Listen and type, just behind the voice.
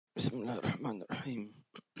بسم الله الرحمن الرحيم.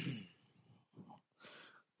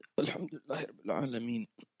 الحمد لله رب العالمين،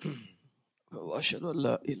 وأشهد أن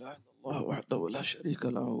لا إله إلا الله وحده لا شريك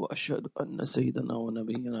له، وأشهد أن سيدنا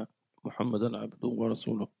ونبينا محمدا عبده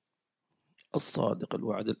ورسوله الصادق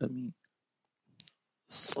الوعد الأمين،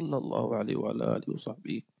 صلى الله عليه وعلى آله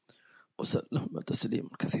وصحبه وسلم تسليما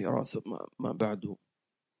كثيرا. ثم ما بعد،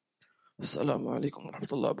 السلام عليكم ورحمة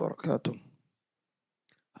الله وبركاته.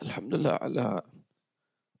 الحمد لله على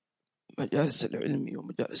مجالس العلم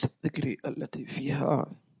ومجالس الذكر التي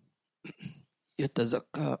فيها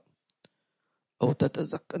يتزكى أو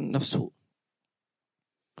تتزكى النفس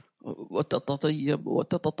وتتطيب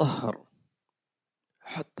وتتطهر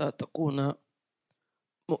حتى تكون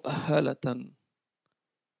مؤهلة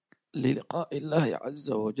للقاء الله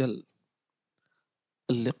عز وجل،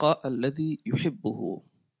 اللقاء الذي يحبه،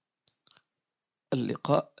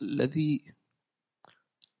 اللقاء الذي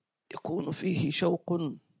يكون فيه شوق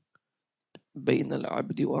بين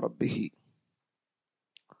العبد وربه.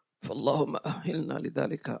 فاللهم أهلنا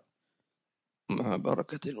لذلك مع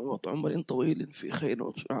بركة وعمر طويل في خير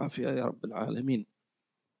وعافية يا رب العالمين.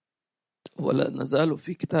 ولا نزال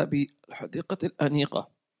في كتاب الحديقة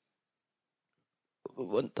الأنيقة،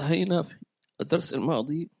 وانتهينا في الدرس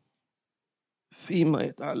الماضي فيما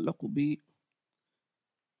يتعلق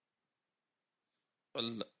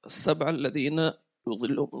بالسبعة الذين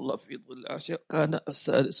يظلهم الله في ظل عرشه، كان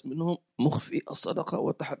السادس منهم مخفي الصدقة،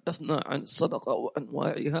 وتحدثنا عن الصدقة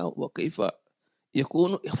وأنواعها وكيف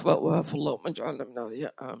يكون إخفاؤها، فاللهم اجعلنا من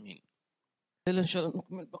أولياء آمين. إن شاء الله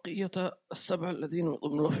نكمل بقية السبعة الذين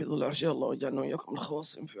يظلهم الله في ظل عرشه، الله يجعلنا وإياكم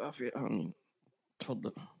الخواصين في عافية آمين.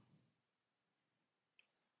 تفضل.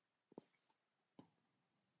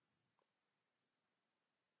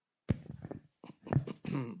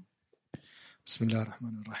 بسم الله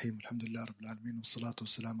الرحمن الرحيم. الحمد لله رب العالمين، والصلاة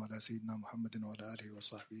والسلام على سيدنا محمد وعلى آله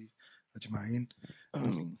وصحبه أجمعين.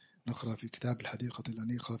 آمين. نقرأ في كتاب الحديقة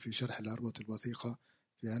الأنيقة في شرح العروة الوثيقة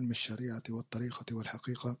في علم الشريعة والطريقة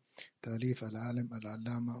والحقيقة، تأليف العالم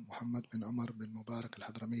العلامة محمد بن عمر بن مبارك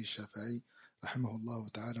الحضرمي الشافعي رحمه الله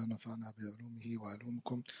تعالى، نفعنا بعلومه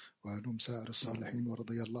وعلومكم وعلوم سائر الصالحين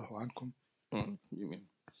ورضي الله عنكم.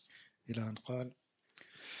 إلى أن قال: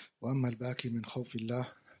 وأما الباكي من خوف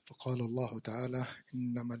الله فقال الله تعالى: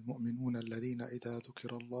 إنما المؤمنون الذين إذا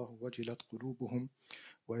ذكر الله وجلت قلوبهم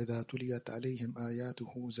وإذا تليت عليهم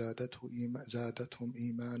آياته زادتهم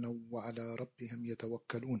إيمانا وعلى ربهم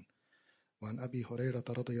يتوكلون. وعن أبي هريرة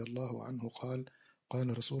رضي الله عنه قال: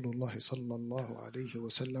 قال رسول الله صلى الله عليه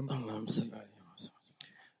وسلم: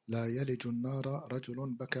 لا يلج النار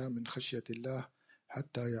رجل بكى من خشية الله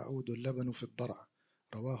حتى يعود اللبن في الضرع.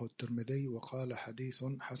 رواه الترمذي وقال: حديث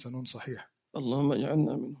حسن صحيح. اللهم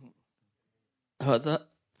اجعلنا منهم. هذا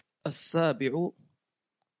السابع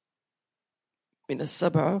من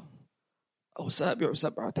السبعة أو سابع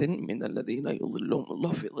سبعة من الذين يظلهم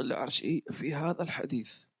الله في ظل عرشه في هذا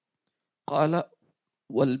الحديث. قال: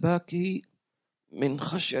 والباكي من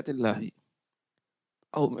خشية الله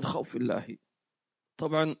أو من خوف الله.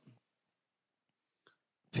 طبعا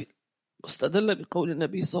استدل بقول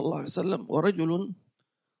النبي صلى الله عليه وسلم: ورجل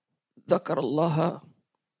ذكر الله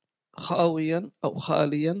خاويا أو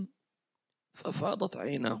خاليا ففاضت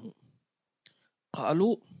عيناه.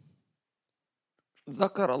 قالوا: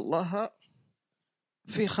 ذكر الله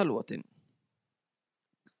في خلوة،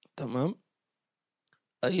 تمام،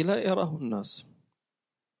 أي لا يراه الناس،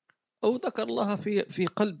 أو ذكر الله في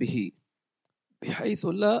قلبه بحيث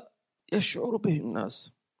لا يشعر به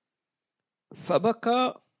الناس،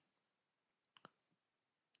 فبكى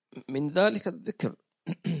من ذلك الذكر.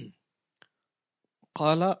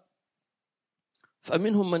 قال: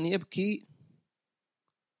 فمنهم من يبكي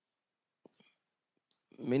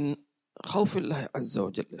من خوف الله عز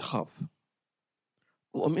وجل، يخاف،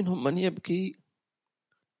 ومنهم من يبكي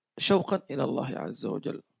شوقا إلى الله عز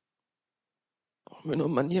وجل،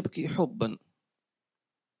 ومنهم من يبكي حبا،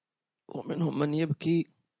 ومنهم من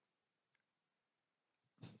يبكي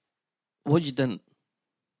وجدا،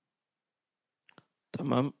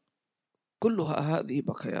 تمام. كلها هذه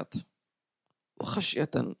بكيات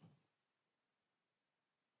وخشية.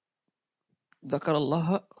 ذكر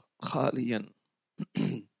الله خاليا،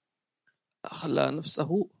 خلى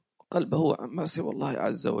نفسه قلبه عما سوى الله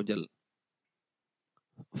عز وجل.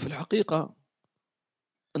 في الحقيقة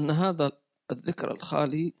أن هذا الذكر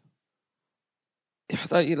الخالي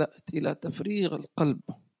يحتاج إلى تفريغ القلب،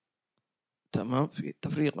 تمام، في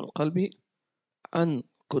تفريغ القلب عن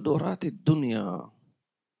قدرات الدنيا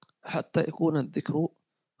حتى يكون الذكر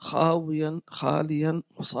خاويا خاليا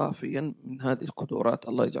وصافيا من هذه القدرات.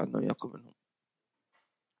 الله يجعلنا وإياكم منهم.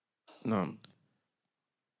 نعم.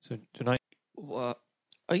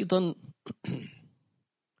 أيضا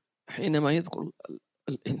حينما يذكر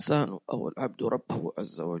الإنسان أو العبد ربه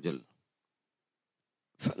عز وجل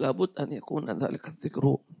فلا بد أن يكون ذلك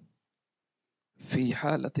الذكر في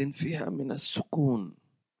حالة فيها من السكون،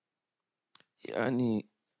 يعني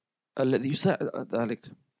الذي يساعد على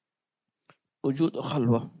ذلك وجود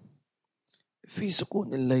خلوة في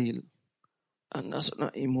سكون الليل، الناس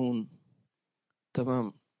نائمون،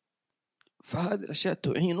 تمام. فهذه الأشياء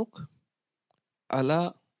تعينك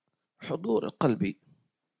على حضور القلب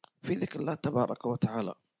في ذكر الله تبارك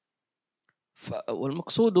وتعالى.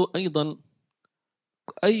 والمقصود أيضا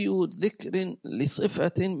أي ذكر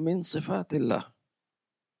لصفة من صفات الله،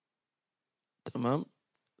 تمام.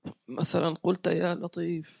 مثلا قلت يا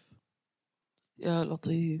لطيف يا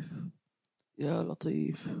لطيف يا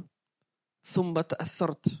لطيف، ثم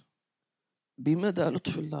تأثرت بمدى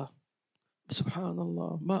لطف الله، سبحان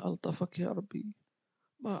الله ما ألطفك يا ربي،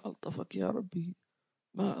 ما ألطفك يا ربي،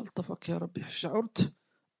 ما ألطفك يا ربي. شعرت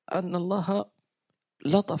أن الله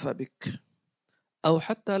لطف بك أو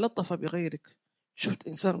حتى لطف بغيرك. شفت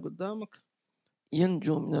إنسان قدامك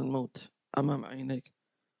ينجو من الموت أمام عينيك،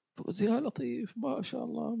 فقلت يا لطيف ما شاء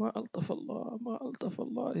الله، ما ألطف الله، ما ألطف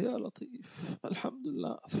الله يا لطيف، الحمد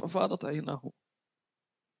لله، ففاضت عيناه.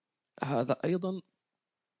 هذا أيضا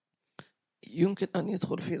يمكن أن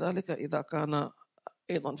يدخل في ذلك إذا كان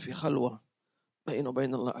أيضا في خلوة بينه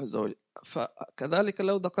وبين الله عز وجل. فكذلك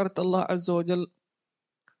لو ذكرت الله عز وجل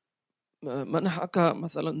منحك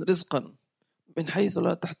مثلا رزقا من حيث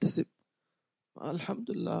لا تحتسب،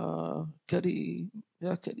 الحمد لله، كريم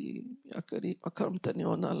يا كريم يا كريم، أكرمتني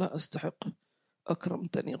وأنا لا أستحق،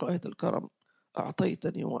 أكرمتني غاية الكرم،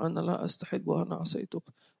 أعطيتني وأنا لا أستحق وأنا عصيتك،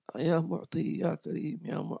 يا معطي يا كريم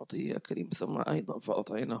يا معطي يا كريم، ثم أيضا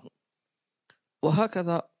فأعطيناه.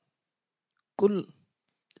 وهكذا كل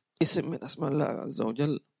اسم من أسماء الله عز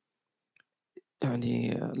وجل يعني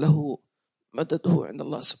له مدده عند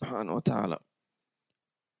الله سبحانه وتعالى.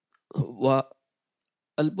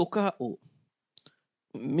 والبكاء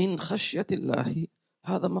من خشية الله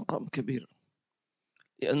هذا مقام كبير،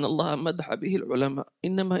 لأن الله مدح به العلماء،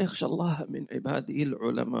 إنما يخشى الله من عباده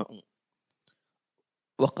العلماء.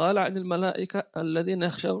 وقال عن الملائكة الذين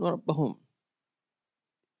يخشون ربهم،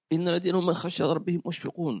 إن الذين هم من خشية ربهم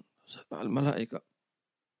مشفقون، الملائكة،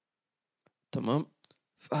 تمام.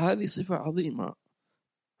 فهذه صفة عظيمة،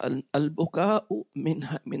 البكاء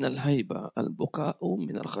من الهيبة، البكاء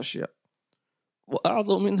من الخشية.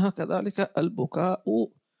 وأعظم منها كذلك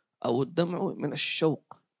البكاء أو الدمع من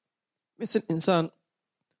الشوق، مثل إنسان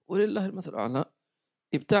ولله المثل الأعلى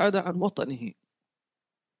ابتعد عن وطنه،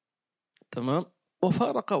 تمام،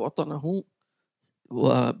 وفارق وطنه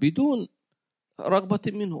وبدون رغبة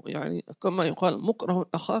منه، يعني كما يقال مكره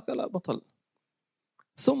أخاك لا بطل.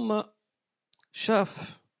 ثم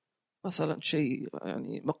شاف مثلا شيء،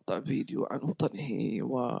 يعني مقطع فيديو عن وطنه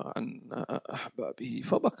وعن أحبابه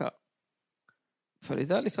فبكى.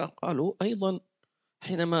 فلذلك قالوا أيضا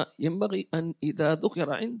حينما ينبغي أن إذا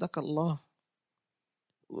ذكر عندك الله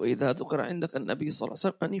وإذا ذكر عندك النبي صلى الله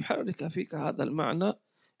عليه وسلم أن يحرك فيك هذا المعنى،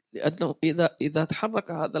 لأنه إذا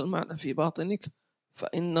تحرك هذا المعنى في باطنك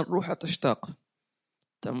فإن الروح تشتاق،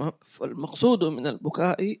 تمام. فالمقصود من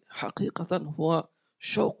البكاء حقيقة هو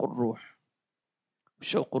شوق الروح.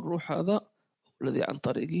 شوق الروح هذا الذي عن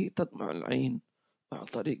طريقه تدمع العين، وعن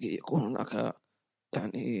طريقه يكون هناك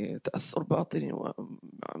يعني تأثر باطني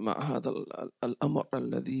مع هذا الأمر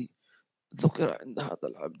الذي ذكر عند هذا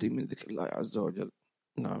العبد من ذكر الله عز وجل.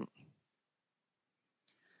 نعم،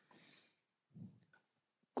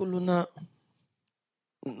 كلنا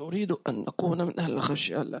نريد أن نكون من أهل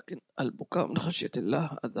الخشية، لكن البكاء من خشية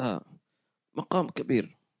الله هذا مقام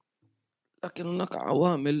كبير. لكن هناك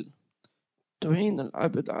عوامل تعين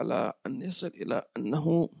العبد على أن يصل إلى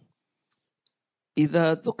أنه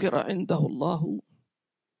إذا ذكر عنده الله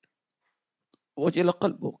وجل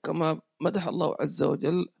قلبه، كما مدح الله عز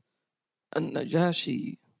وجل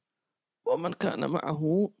النجاشي ومن كان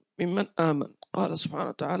معه ممن آمن. قال سبحانه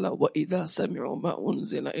وتعالى وإذا سمعوا ما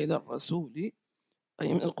أنزل إلى الرسول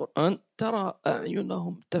أي من القرآن ترى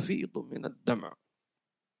أعينهم تفيض من الدمع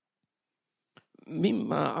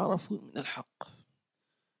مما عرفوا من الحق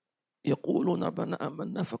يقولون ربنا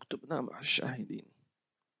آمنا فاكتبنا مع الشاهدين.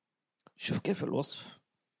 شوف كيف الوصف.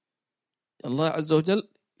 الله عز وجل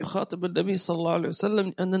يخاطب النبي صلى الله عليه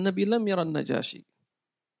وسلم أن النبي لم يرى النجاشي.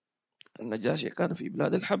 النجاشي كان في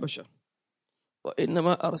بلاد الحبشة،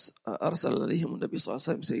 وإنما أرسل إليهم النبي صلى الله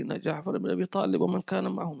عليه وسلم سيدنا جعفر بن أبي طالب ومن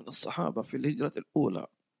كان معه من الصحابة في الهجرة الأولى.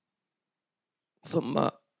 ثم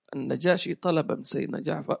النجاشي طلب من سيدنا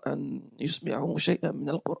جعفر أن يسمعه شيئا من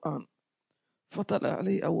القرآن، فتلا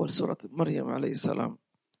عليه أول سورة مريم عليه السلام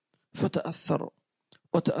فتأثر،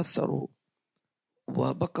 وتأثروا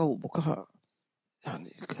وبكوا بكاء يعني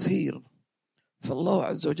كثير. فالله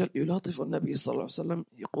عز وجل يلاطف النبي صلى الله عليه وسلم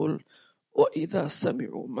يقول: وإذا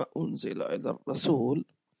سمعوا ما أنزل إلى الرسول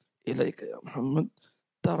إليك يا محمد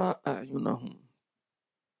ترى أعينهم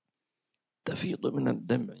تفيض من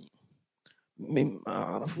الدمع مما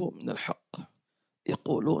عرفوا من الحق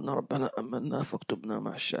يقولون ربنا آمنا فاكتبنا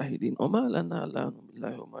مع الشاهدين وما لنا لا نؤمن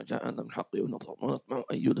بالله وما جاءنا من الحق ونطمع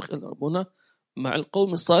أن يدخل ربنا مع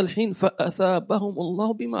القوم الصالحين فأثابهم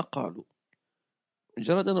الله بما قالوا.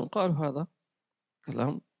 مجرد أنهم قالوا هذا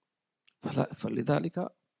كلام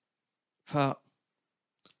فلذلك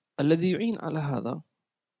فالذي يعين على هذا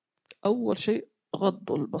أول شيء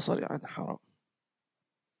غض البصر عن حرام.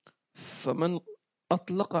 فمن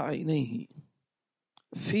أطلق عينيه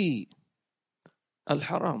في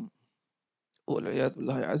الحرام والعياذ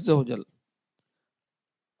بالله عز وجل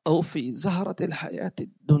أو في زهرة الحياة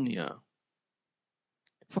الدنيا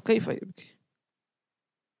فكيف يبكي؟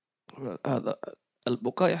 هذا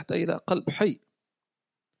البكاء يحتاج إلى قلب حي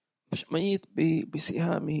مش ميت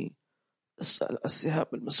بسهامه السهام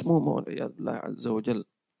المسمومة والعياذ بالله عز وجل.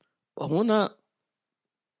 وهنا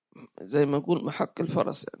زي ما نقول محك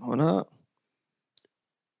الفرس، يعني هنا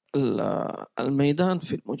الميدان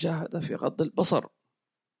في المجاهدة في غض البصر.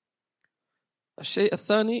 الشيء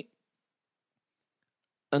الثاني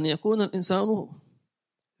أن يكون الإنسان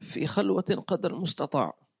في خلوة قدر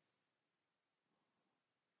المستطاع.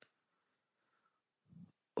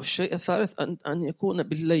 والشيء الثالث أن يكون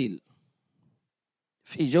بالليل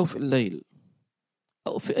في جوف الليل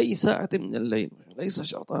أو في أي ساعة من الليل، ليس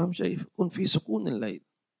شرط، أهم شيء يكون في سكون الليل.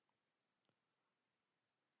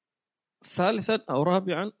 ثالثا أو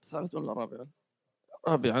رابعا، ثالثا ولا رابعا؟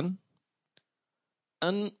 رابعا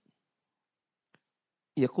أن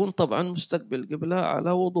يكون طبعا مستقبل القبلة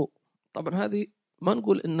على وضوء. طبعا هذه ما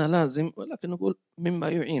نقول إنها لازم، ولكن نقول مما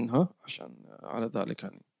يعينها عشان على ذلك،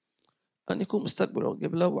 يعني أن يكون مستقبل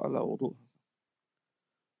القبلة وعلى وضوء.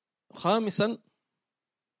 خامسا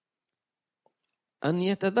أن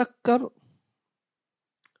يتذكر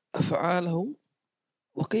أفعاله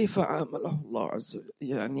وكيف عامله الله عز وجل،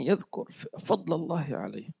 يعني يذكر فضل الله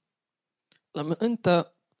عليه. لما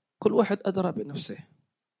أنت كل واحد أدرى بنفسه،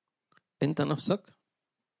 أنت نفسك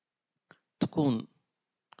تكون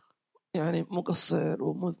يعني مقصر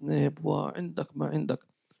ومذنب وعندك ما عندك،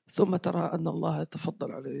 ثم ترى أن الله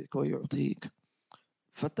يتفضل عليك ويعطيك،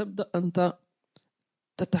 فتبدأ أنت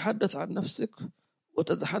تتحدث عن نفسك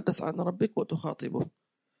وتتحدث عن ربك وتخاطبه: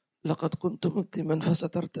 لقد كنت مذنبا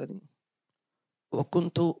فسترتني،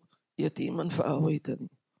 وكنت يتيما فآويتني،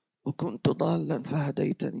 وكنت ضالا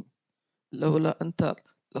فهديتني، لولا أنت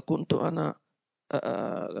لكنت أنا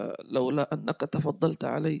لولا أنك تفضلت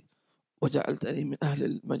علي وجعلتني من أهل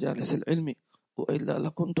المجالس العلم، وإلا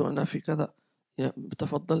لكنت أنا في كذا،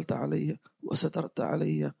 تفضلت علي وسترت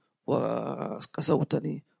علي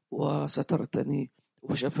وكسوتني وسترتني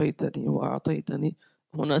وشفيتني وأعطيتني.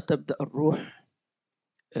 هنا تبدأ الروح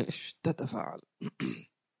إيش تتفاعل.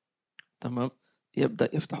 تمام،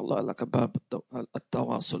 يبدأ يفتح الله لك باب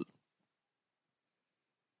التواصل،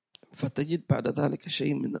 فتجد بعد ذلك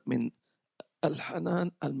شيء من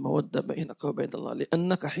الحنان المودة بينك وبين الله،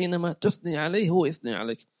 لأنك حينما تثني عليه هو يثني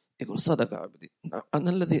عليك، يقول: صدق عبدي، أنا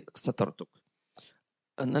الذي سترتك،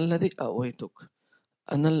 أنا الذي آويتك،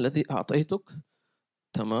 أنا الذي أعطيتك.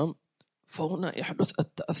 تمام، فهنا يحدث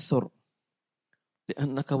التأثر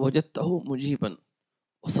لأنك وجدته مجيبا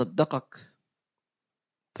وصدقك.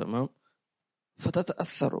 تمام،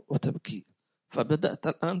 فتتأثر وتبكي، فبدأت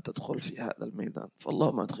الآن تدخل في هذا الميدان.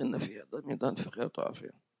 فاللهم أدخلنا في هذا الميدان في خير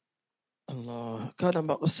وعافية. الله. كان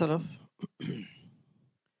بعض السلف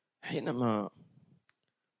حينما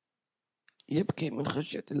يبكي من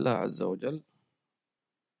خشية الله عز وجل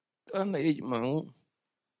كان يجمع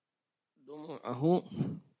دموعه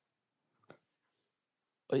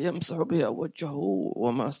ويمسح بها وجهه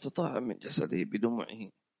وما استطاع من جسده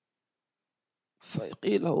بدموعه.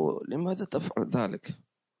 فقيل له: لماذا تفعل ذلك؟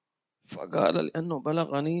 فقال: لأنه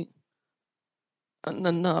بلغني أن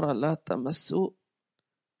النار لا تمس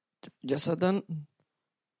جسدا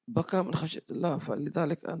بكى من خشية الله،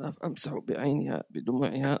 فلذلك أنا أمسح بعينها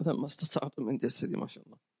بدموعها هذا ما استطعت من جسدي. ما شاء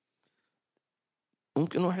الله.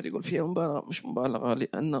 ممكن واحد يقول فيها مبالغة، مش مبالغة،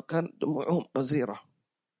 لأن كان دموعهم غزيرة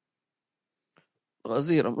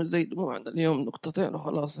غزيرة، مش زي دموع عندنا اليوم نقطتين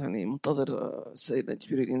وخلاص، يعني منتظر السيدنا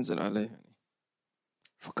جبريل ينزل عليه يعني.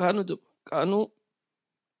 كانوا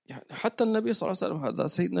يعني حتى النبي صلى الله عليه وسلم، هذا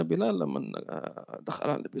سيدنا بلال لما دخل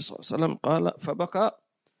على النبي صلى الله عليه وسلم قال فبكى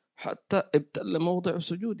حتى ابتل موضع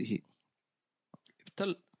سجوده،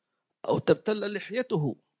 ابتل أو تبتل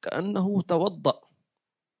لحيته كأنه توضأ.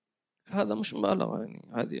 هذا مش مبالغة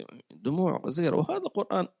يعني، هذه دموع غزيرة. وهذا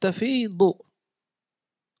قرآن تفيض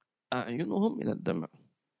أعينهم من الدمع.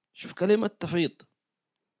 شوف كلمة تفيض،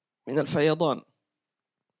 من الفيضان.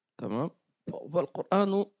 تمام.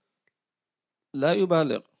 فالقرآن لا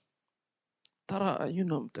يبالغ. ترى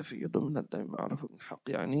أعينهم تفيض من الدمع عرفوا من الحق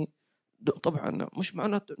يعني. طبعا مش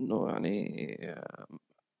معناته أنه يعني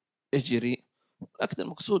اجري، لكن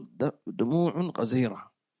المقصود دموع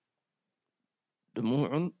غزيرة،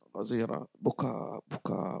 دموع غزيرة، بكاء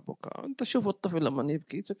بكاء بكاء. أنت شوف الطفل لما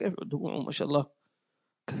يبكي كيف دموعه ما شاء الله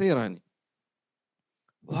كثيرة يعني.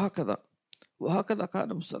 وهكذا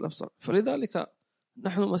كان السلف صالح. فلذلك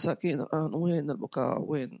نحن مساكين الآن وين البكاء؟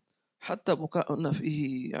 وين حتى بكاؤنا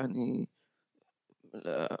فيه يعني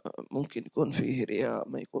ممكن يكون فيه رياء،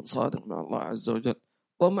 ما يكون صادق مع الله عز وجل.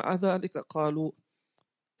 ومع ذلك قالوا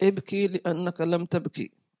ابكي لأنك لم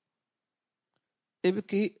تبكي،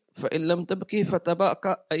 ابكي فإن لم تبكي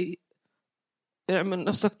فتباكى، أي اعمل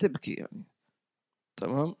نفسك تبكي يعني.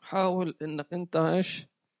 تمام. حاول انك انت ايش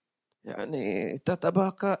يعني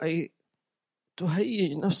تتباكى، اي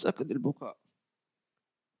تهيج نفسك للبكاء.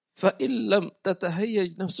 فإن لم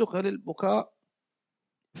تتهيج نفسك للبكاء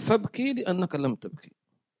فابكي لأنك لم تبكي،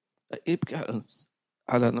 أي ابكي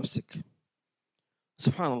على نفسك.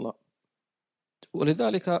 سبحان الله.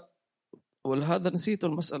 ولذلك ولهذا نسيت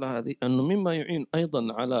المسألة هذه، أنه مما يعين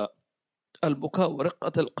أيضا على البكاء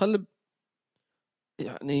ورقة القلب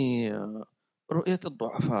يعني رؤية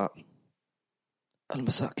الضعفاء،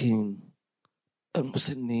 المساكين،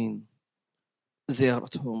 المسنين،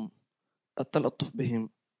 زيارتهم، التلطف بهم.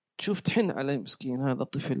 تشوف تحن عليه، مسكين هذا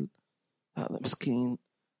طفل، هذا مسكين،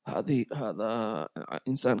 هذا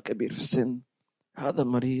إنسان كبير في السن، هذا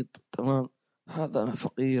مريض. تمام. هذا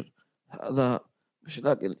فقير، هذا مش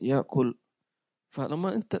لاقي يأكل.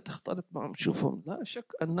 فلما أنت تختلط معهم تشوفهم، لا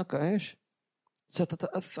شك أنك إيش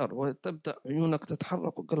ستتأثر، وتبدأ عيونك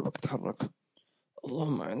تتحرك وقلبك يتحرك.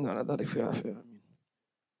 اللهم أعنا على ذلك في عافية. آمين.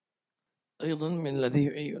 أيضا من الذي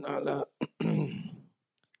يعين على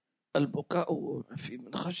البكاء في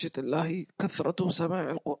من خشية الله كثرة سماع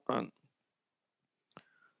القرآن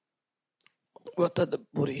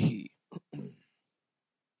وتدبره.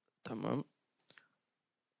 تمام.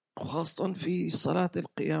 وخاصة في صلاة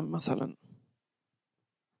القيام مثلا.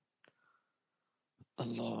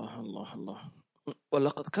 الله الله الله.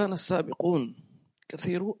 ولقد كان السابقون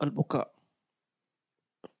كثير البكاء،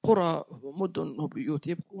 قرى ومدن وبيوت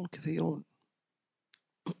يبكون كثيرون.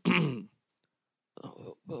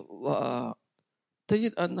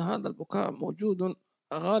 وتجد أن هذا البكاء موجود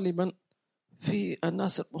غالبا في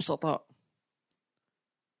الناس البسطاء،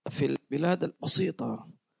 في البلاد البسيطة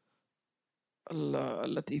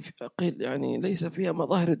التي قيل يعني ليس فيها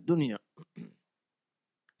مظاهر الدنيا،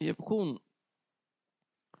 يبكون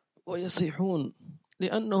ويصيحون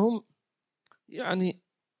لأنهم يعني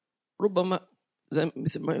ربما زي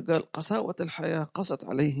مثل ما يقال قساوة الحياة قست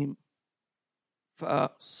عليهم،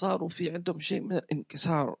 فصاروا في عندهم شيء من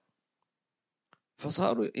الانكسار،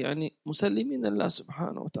 فصاروا يعني مسلمين الله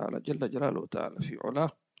سبحانه وتعالى جل جلاله وتعالى في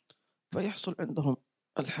علاه، فيحصل عندهم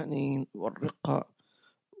الحنين والرقة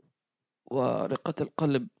ورقة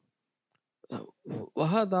القلب.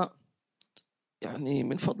 وهذا يعني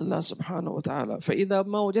من فضل الله سبحانه وتعالى. فإذا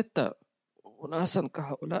ما وجدت أناسا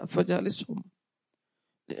كهؤلاء فجالسهم،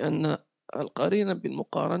 لأن القرين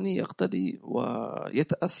بالمقارن يقتدي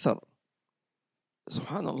ويتأثر.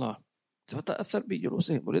 سبحان الله. فتأثر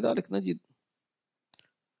بجلوسهم. ولذلك نجد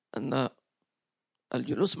أن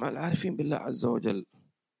الجلوس مع العارفين بالله عز وجل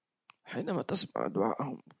حينما تسمع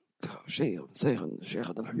دعاءهم شيخ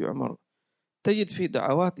الحبيب عمر، تجد في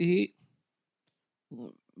دعواته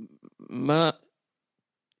ما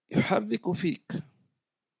يحرك فيك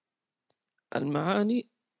المعاني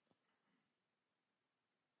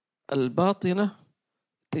الباطنة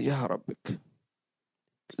تجاه ربك.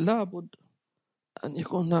 لابد أن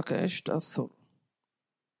يكون هناك إيش تأثر،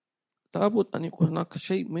 لابد أن يكون هناك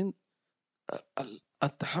شيء من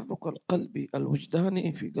التحرك القلبي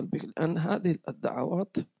الوجداني في قلبك، لأن هذه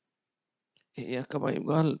الدعوات هي كما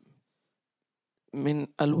يقال من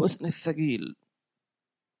الوزن الثقيل.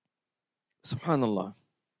 سبحان الله.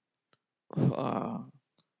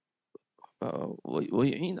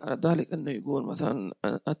 ويعين على ذلك أنه يقول مثلا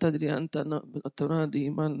أتدري أنت تنادي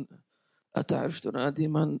من، أتعرف تنادي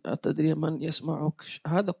من، أتدري من يسمعك.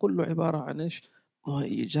 هذا كله عبارة عن إيش؟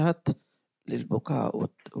 مهيجات للبكاء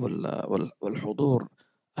والحضور.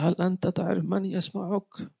 هل أنت تعرف من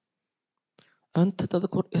يسمعك؟ أنت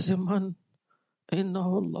تذكر اسم من؟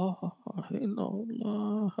 إنه الله، إنه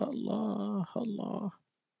الله الله الله.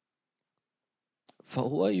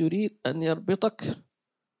 فهو يريد أن يربطك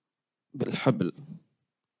بالحبل،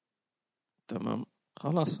 تمام،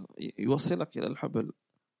 خلاص يوصلك إلى الحبل.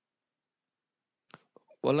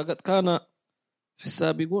 ولقد كان في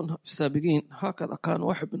السابقين هكذا، كان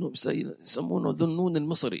واحد منهم يسمونه ذو النون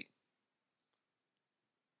المصري،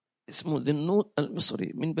 اسمه ذو النون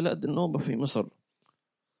المصري من بلاد النوبة في مصر.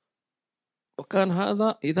 وكان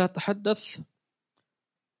هذا إذا تحدث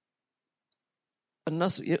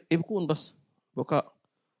الناس يبكون بس بكاء،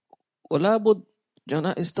 ولا بد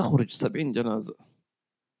جنائز تخرج 70 جنازة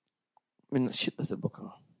من شدة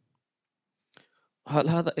البكاء. هل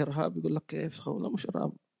هذا إرهاب؟ يقول لك كيف؟ لا مش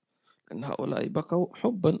إرهاب، إن هؤلاء بكوا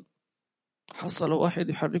حبا، حصل واحد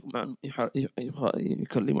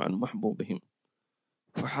يكلم عن محبوبهم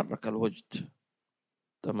فحرك الوجد.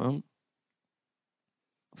 تمام،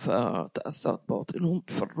 فتأثرت باطنهم،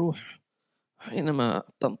 فالروح حينما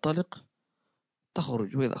تنطلق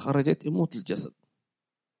تخرج، وإذا خرجت يموت الجسد.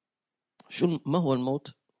 ما هو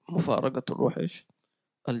الموت؟ مفارقة الروح إيش؟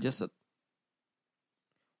 الجسد.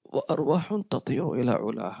 وأرواح تطير إلى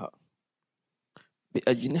علاها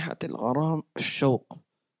بأجنحة الغرام الشوق.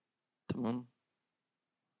 تمام،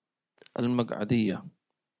 المقعدية.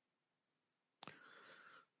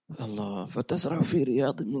 الله، فتسرع في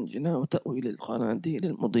رياض من جنان وتأوي للقناديل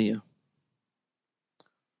المضية.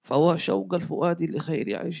 فهو شوق الفؤاد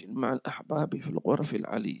لخير عيش مع الأحباب في الغرف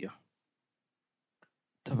العلية.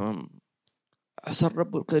 تمام، عسى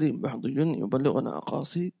الرب الكريم بحظ جن يبلغنا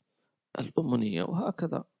أقاصي الأمنية.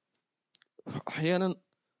 وهكذا أحيانا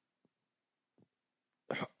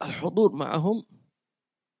الحضور معهم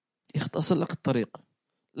يختصر لك الطريق،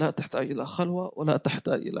 لا تحتاج إلى خلوة ولا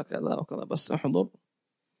تحتاج إلى كذا وكذا، بس احضر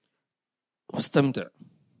واستمتع.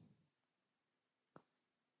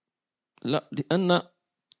 لا، لأن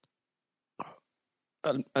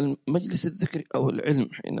المجلس الذكر أو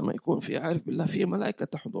العلم حينما يكون في عارف بالله فيه ملائكة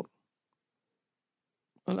تحضر،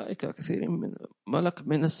 ملائكة كثيرين، من ملك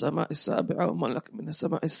من السماء السابعة، وملك من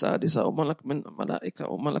السماء السادسة، وملك من ملائكة،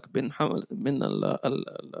 وملك من حمل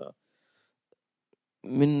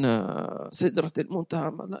من سدرة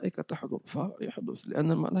المنتهى، ملائكة تحضر. فيحدث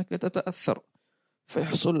لأن الملائكة تتأثر،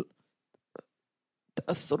 فيحصل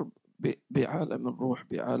تأثر بعالم الروح،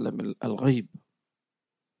 بعالم الغيب.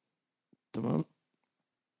 تمام،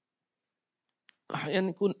 أحيانا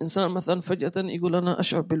يكون إنسان مثلا فجأة يقول أنا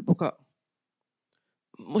أشعر بالبكاء،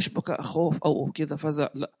 مش بكاء خوف أو كذا فزع،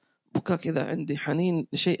 لا، بكاء كذا عندي حنين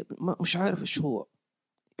لشيء مش عارف إيش هو،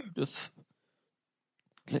 يحدث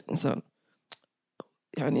للإنسان.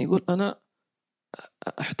 يعني يقول أنا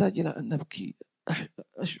أحتاج إلى أن أبكي،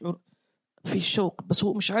 أشعر في الشوق، بس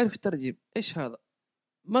هو مش عارف يترجم إيش هذا.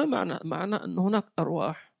 ما معنى أن هناك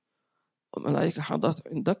أرواح وملائكة حضرت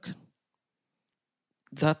عندك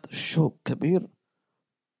ذات شوق كبير.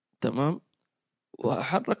 تمام،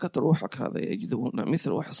 وحركت روحك، هذا يجدون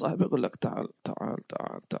مثل واحد صاحب يقول لك تعال تعال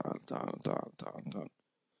تعال تعال تعال تعال تعال, تعال.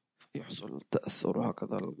 يحصل تأثر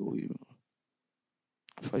هكذا القوي،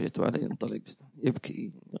 فجأة بعدين ينطلق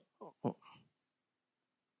يبكي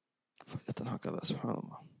فجأة هكذا، سبحان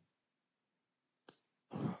الله.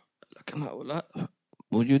 لكن هؤلاء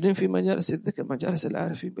موجودين في مجالس الذكر، مجالس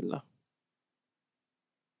العارفين بالله.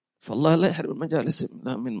 فالله لا يحرم المجالس،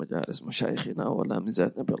 لا من مجالس مشايخنا ولا من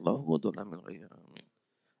ذات نبي الله هود ولا من غيره. آمين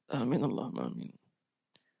آمين اللهم آمين.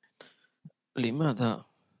 لماذا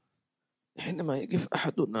حينما يقف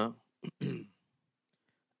أحدنا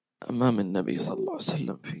أمام النبي صلى الله عليه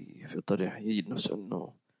وسلم في طريقه يجد نفسه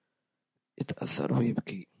أنه يتأثر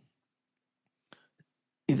ويبكي؟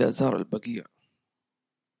 إذا زار البقيع،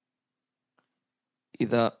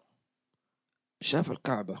 إذا شاف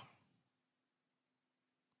الكعبة،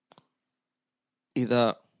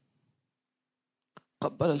 إذا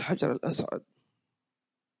قبل الحجر الأسود،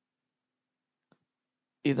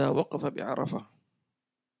 إذا وقف بعرفة.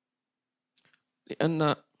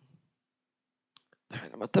 لأن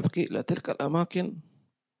حينما تبكي إلى تلك الأماكن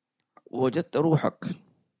وجدت روحك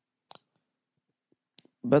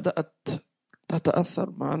بدأت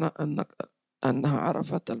تتأثر، معنا أنها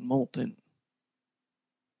عرفت الموطن،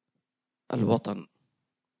 الوطن.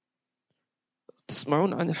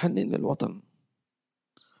 تسمعون عن الحنين للوطن،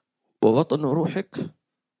 ووطن روحك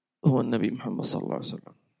هو النبي محمد صلى الله عليه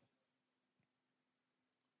وسلم،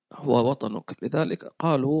 هو وطنك. لذلك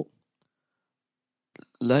قالوا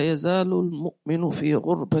لا يزال المؤمن في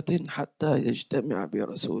غربة حتى يجتمع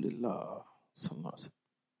برسول الله صلى الله عليه وسلم.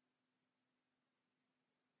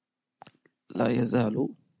 لا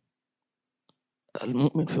يزال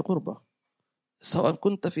المؤمن في غربة، سواء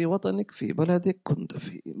كنت في وطنك، في بلدك، كنت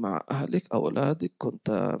مع أهلك، أولادك،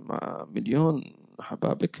 كنت مع مليون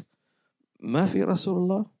حبابك، ما في رسول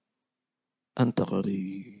الله أنت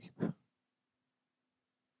غريب.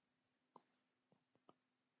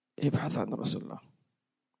 يبحث عن رسول الله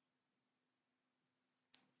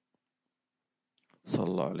صلى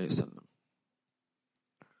الله عليه وسلم.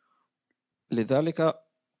 لذلك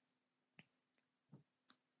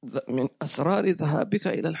من أسرار ذهابك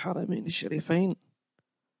إلى الحرمين الشريفين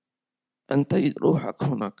أن تجد روحك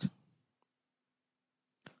هناك،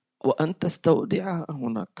 وأن تستودعها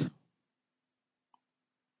هناك.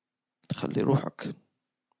 تخلي روحك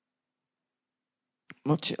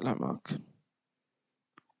ما تشيلها معك.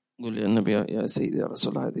 قل يا النبي يا سيدي يا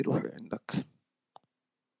رسول الله هذه روحي عندك،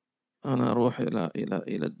 أنا أروح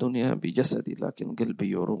إلى الدنيا بجسدي، لكن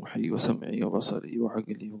قلبي وروحي وسمعي وبصري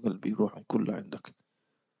وعقلي وقلبي وروحي كلها عندك.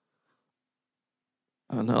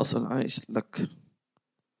 أنا أصلا عايش لك.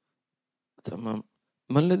 تمام.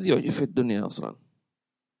 ما الذي يعجب في الدنيا أصلا؟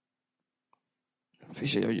 في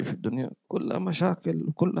شيء يعجب في الدنيا؟ كلها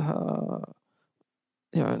مشاكل، كلها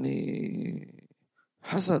يعني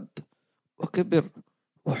حسد وكبر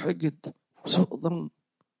وحقد وسوء ظن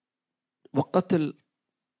وقتل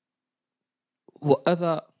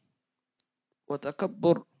وأذى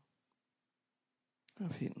وتكبر.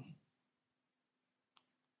 فين؟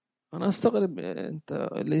 أنا أستغرب أنت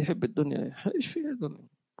اللي يحب الدنيا إيش فيها الدنيا؟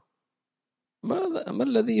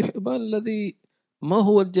 ما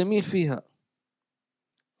هو الجميل فيها؟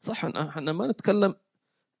 صح، احنا ما نتكلم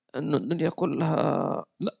أنه الدنيا كلها،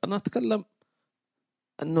 لا، أنا أتكلم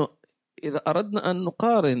أنه إذا أردنا أن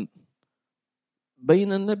نقارن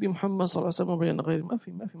بين النبي محمد صلى الله عليه وسلم وبين غيره،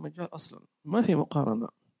 ما في مجال أصلا، ما في مقارنة.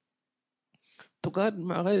 تقارن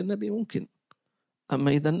مع غير النبي ممكن،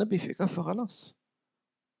 أما إذا النبي في كفة خلاص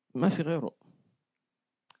ما في غيره.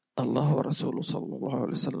 الله ورسوله صلى الله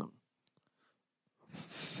عليه وسلم،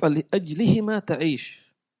 فلأجلهما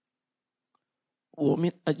تعيش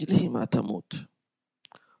ومن أجلهما تموت،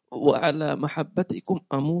 وعلى محبتكم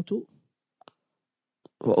أموت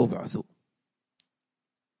وأبعث.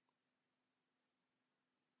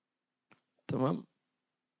 تمام.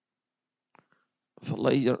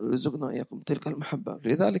 فالله يرزقنا إياكم تلك المحبة.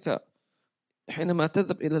 لذلك حينما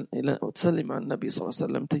تذهب إلى وتسلم على النبي صلى الله عليه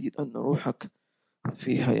وسلم تجد أن روحك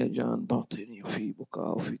في هيجان باطني وفي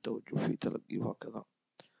بكاء وفي توجه وفي تلقي وهكذا.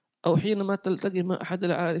 أو حينما تلتقي مع أحد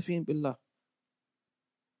العارفين بالله،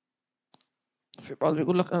 في بعض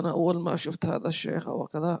يقول لك أنا أول ما شفت هذا الشيخ أو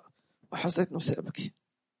كذا وحسيت نفسي أبكي.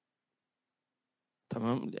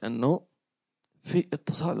 تمام. لأنه في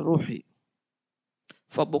اتصال روحي،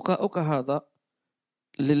 فبكاؤك هذا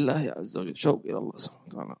لله عز وجل، شوق إلى الله سبحانه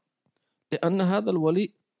وتعالى، لأن هذا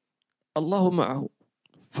الولي الله معه،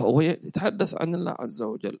 فهو يتحدث عن الله عز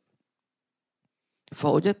وجل،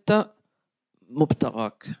 فوجدت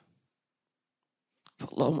مبتغاك،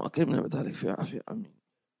 فاللهم أكرمنا بذلك في عافية. أمين.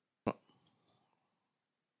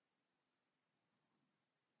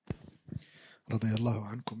 رضي الله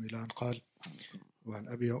عنكم إلى أن قال: وعن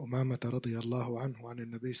أبي أمامة رضي الله عنه عن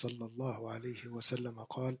النبي صلى الله عليه وسلم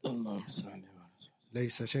قال: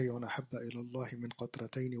 ليس شيء أحب إلى الله من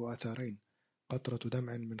قطرتين وأثرين: قطرة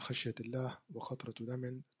دمع من خشية الله، وقطرة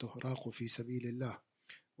دم تهراق في سبيل الله،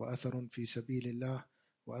 وأثر في سبيل الله،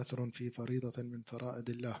 وأثر في فريضة من فرائض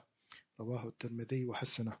الله. رواه الترمذي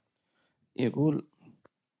وحسنه. يقول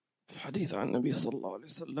في الحديث عن النبي صلى الله عليه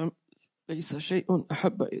وسلم: ليس شيء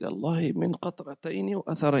أحب إلى الله من قطرتين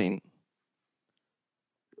وأثرين: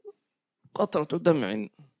 قطرة دمع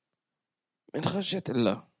من خشية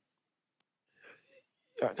الله،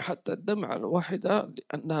 يعني حتى الدمعة الواحدة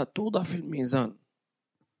لأنها توضع في الميزان،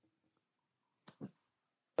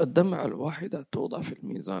 الدمعة الواحدة توضع في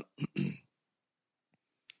الميزان.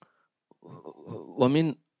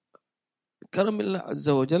 ومن كرم الله عز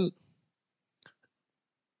وجل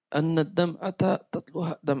أن الدمعة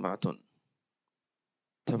تتلوها دمعة،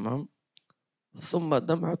 تمام، ثم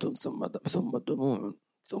دمعة ثم دموع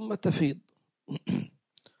ثم تفيض.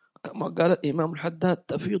 كما قال الإمام الحداد: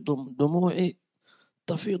 تفيض دموعي،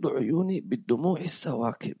 تفيض عيوني بالدموع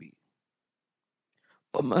السواكب،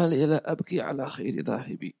 وما لي لا أبكي على خير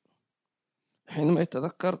ذاهبي. حينما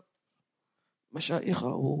يتذكر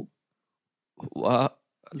مشايخه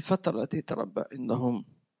والفترة التي تربى عندهم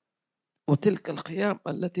وتلك الخيام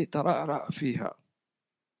التي ترعرع فيها،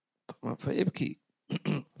 فيبكي.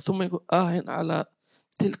 ثم يقول: على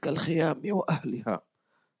تلك الخيام وأهلها،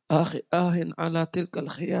 على تلك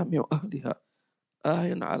الخيام وأهلها،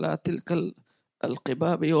 على تلك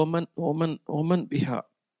القباب ومن بها،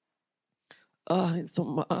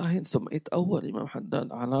 ثم يتأول الإمام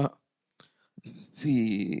حداد على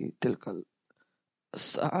في تلك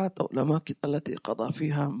الساعات أو الأماكن التي قضى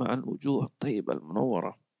فيها مع الوجوه الطيبة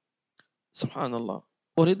المنورة. سبحان الله.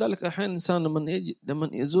 ولذلك أحيانا الإنسان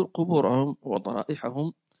لمن يزور قبورهم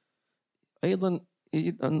وضرائحهم أيضا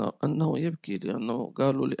يجد أنه يبكي، لأنه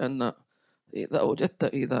قالوا لأن إذا وجدت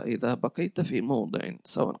إذا بكيت في موضع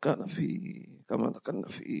سواء كان في كما ذكرنا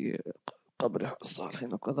في قبر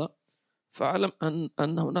الصالحين وكذا، فاعلم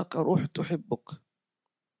أن هناك روح تحبك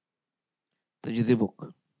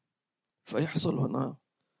تجذبك، فيحصل هنا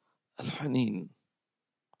الحنين.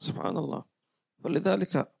 سبحان الله.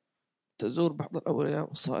 ولذلك تزور بعض الأولياء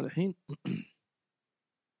والصالحين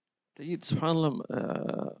تجد سبحان الله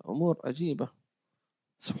أمور عجيبة.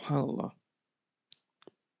 سبحان الله.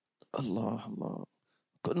 الله الله.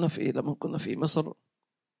 لما كنا في مصر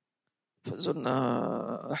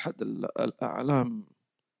فزرنا أحد الأعلام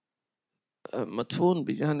مدفون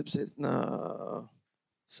بجانب سيدنا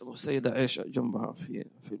اسمه السيدة عائشة جنبها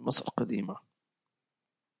في مصر القديمة.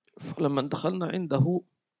 فلما دخلنا عنده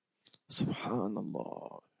سبحان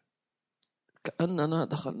الله كأننا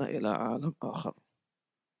دخلنا إلى عالم آخر،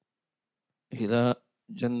 إلى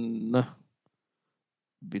جنة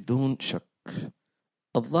بدون شك.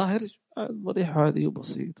 الظاهر ضريح عادي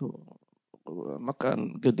وبسيط،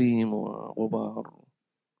 مكان قديم وغبار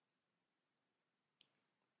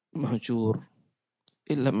مهجور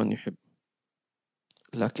إلا من يحب.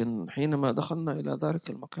 لكن حينما دخلنا إلى ذلك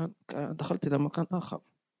المكان دخلت إلى مكان آخر،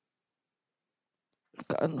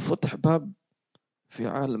 كأن فتح باب في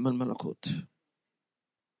عالم الملكوت.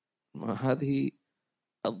 ما هذه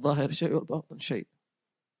الظاهر شيء والباطن شيء،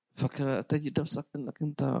 فتجد نفسك أنك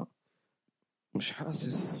أنت مش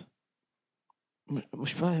حاسس،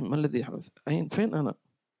 مش فاهم ما الذي يحدث، فين أنا،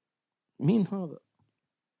 مين هذا،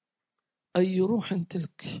 أي روح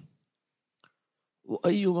تلك،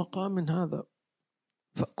 وأي مقام هذا.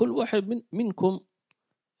 فكل واحد منكم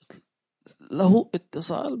له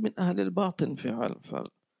اتصال من أهل الباطن في عالم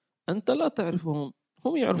أنت لا تعرفهم،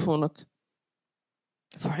 هم يعرفونك.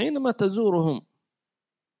 فحينما تزورهم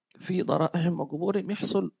في ضرائهم وقبورهم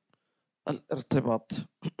يحصل الارتباط.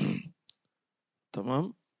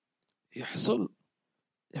 تمام. يحصل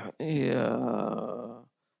يعني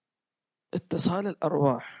اتصال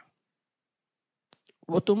الأرواح،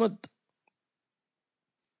 وتمد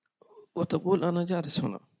وتقول أنا جالس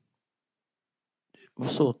هنا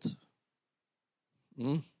مبسوط.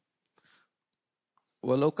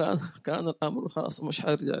 ولو كان الأمر خلاص مش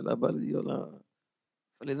حيرجع إلى بلدي ولا.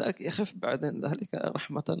 فلذلك يخف بعدين ذلك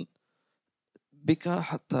رحمة بك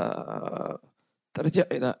حتى ترجع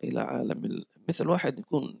إلى عالم مثل واحد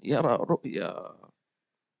يكون يرى رؤيا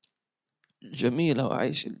جميلة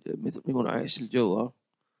وعايش مثل يكون عايش الجو،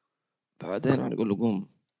 بعدين يقول له قوم،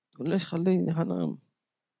 يقول ليش خليني أنام.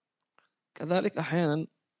 كذلك أحيانا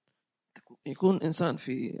يكون إنسان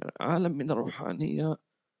في عالم من الروحانية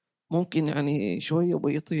ممكن يعني شوية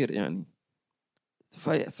ويطير يعني،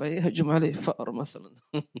 فيهجم عليه فأر مثلا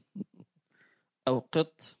أو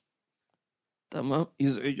قط، تمام،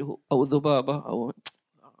 يزعجه، أو ذبابة، أو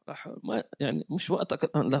ما يعني مش وقتك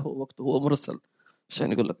الآن، له وقت، هو مرسل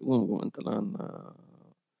عشان يقول لك قوم أنت الآن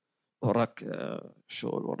وراك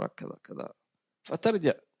شغل، وراك كذا كذا،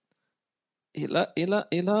 فترجع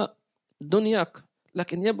إلى دنياك،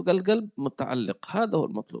 لكن يبقى القلب متعلق. هذا هو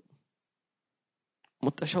المطلوب،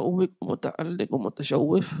 متشوق متعلق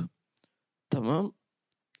ومتشوف. تمام.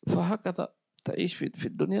 فهكذا تعيش في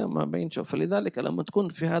الدنيا ما بين شوف. فلذلك لما تكون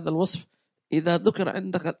في هذا الوصف إذا ذكر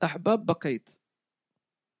عندك الأحباب بكيت.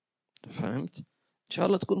 فهمت؟ إن شاء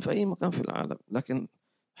الله تكون في أي مكان في العالم، لكن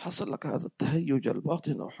حصل لك هذا التهيج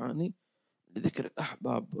الباطن الروحاني لذكر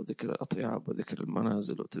الأحباب وذكر الأطياب وذكر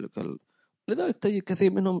المنازل لذلك تجد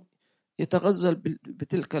كثير منهم يتغزل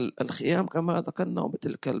بتلك الخيام كما ذكرنا،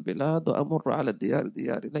 وبتلك البلاد، وأمر على الديار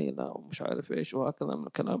ديار ليلى ومش عارف إيش وهكذا من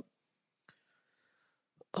الكلام.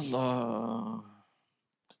 الله.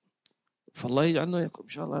 فالله يجعلنا يكون إن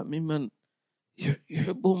شاء الله ممن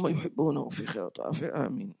يحبهم ويحبونه في خير وعافية.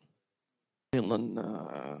 آمين. أيضا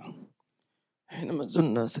حينما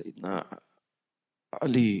زلنا سيدنا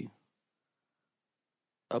علي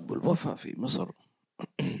أبو الوفا في مصر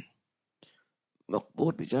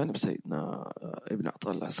مقبور بجانب سيدنا ابن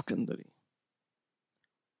عطاء العسكندري،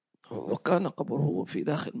 وكان قبره في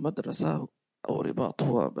داخل مدرسة أو رباط،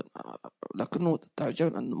 هو لكنه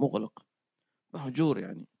تعجبنا أنه مغلق مهجور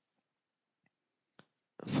يعني.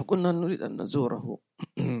 فقلنا نريد أن نزوره.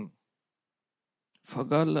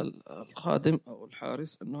 فقال الخادم أو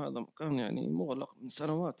الحارس أنه هذا مكان يعني مغلق من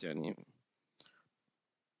سنوات، يعني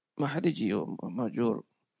ما حد يجي مهجور،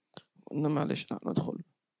 قلنا معلش ندخل.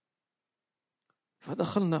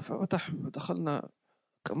 فدخلنا فدخلنا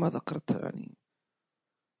كما ذكرت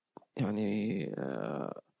يعني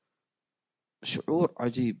شعور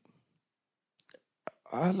عجيب،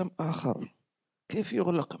 عالم آخر. كيف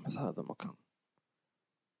يغلق مثل هذا المكان؟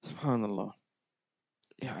 سبحان الله.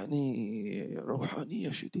 يعني روحانية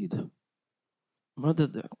شديدة،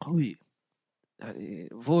 مدد قوي، يعني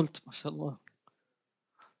فولت ما شاء الله.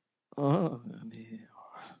 يعني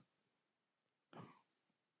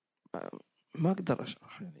ما أقدر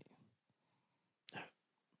أشرح يعني.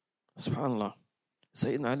 سبحان الله.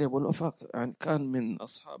 سيدنا علي أبو الوفاء يعني كان من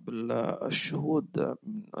أصحاب الشهود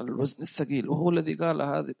من الوزن الثقيل، وهو الذي قال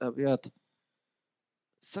هذه الأبيات: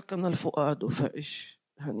 سكن الفؤاد فعش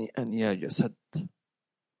هنيئا يا جسد،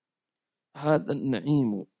 هذا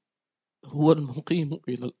النعيم هو المقيم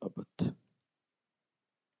إلى الأبد،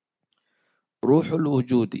 روح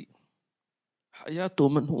الوجود حياة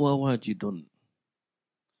من هو واجد،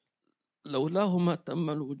 لولاه ما تم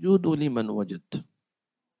الوجود لمن وجد،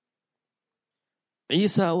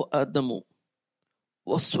 عيسى وآدم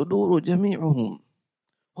والصدور جميعهم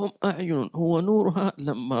هم أعين هو نورها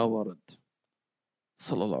لما ورد،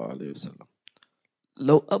 صلى الله عليه وسلم.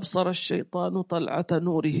 لو أبصر الشيطان طلعة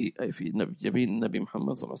نوره، أي في جبين النبي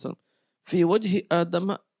محمد صلى الله عليه وسلم، في وجه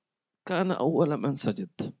آدم كان أول من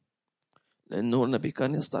سجد، لأن نور النبي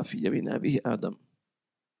كان يسطع في جبين أبيه آدم.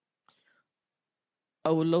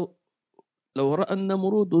 أو لو رأى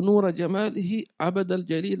النمرود نور جماله عبد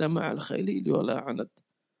الجليل مع الخليل ولا عند،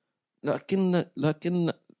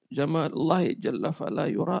 لكن جمال الله جل فلا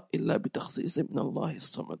يرى إلا بتخصيص من الله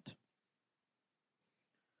الصمد.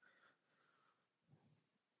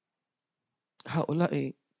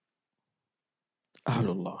 هؤلاء أهل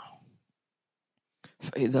الله،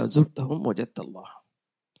 فإذا زرتهم وجدت الله.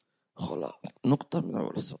 خلاص، نقطة من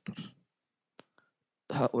أول السطر.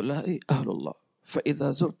 هؤلاء أهل الله،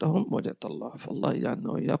 فإذا زرتهم وجدت الله. فالله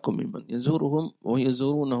يجعلنا وإياكم ممن يزورهم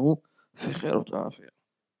ويزورونه في خير وعافية.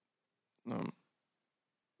 نعم.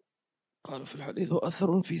 قالوا في الحديث: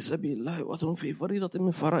 أثر في سبيل الله وأثر في فريضة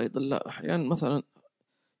من فرائض الله. أحيانا مثلا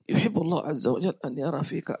يحب الله عز وجل أن يرى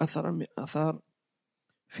فيك أثرا من أثار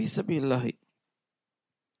في سبيل الله،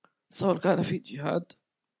 سواء كان في جهاد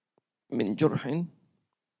من جرح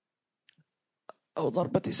أو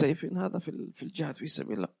ضربة سيف، هذا في الجهاد في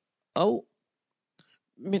سبيل الله، أو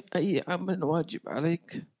من أي عمل واجب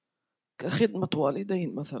عليك كخدمة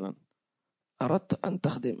والدين مثلا. أردت أن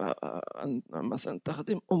تخدم مثلا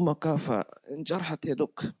تخدم أمك فانجرحت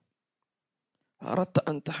يدك، أردت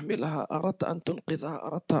أن تحملها، أردت أن تنقذها،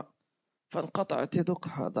 أردت فانقطعت يدك،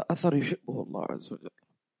 هذا أثر يحبه الله عز وجل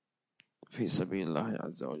في سبيل الله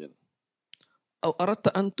عز وجل. أو أردت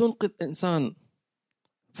أن تنقذ إنسان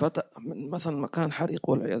من مثلا مكان حريق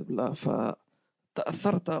والعياذ بالله،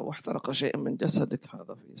 فتأثرت واحترق شيئا من جسدك،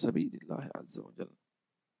 هذا في سبيل الله عز وجل.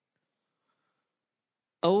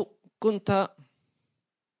 أو كنت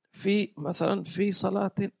في مثلا في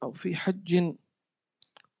صلاة أو في حج،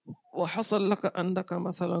 وحصل لك أنك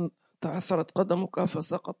مثلا تعثرت قدمك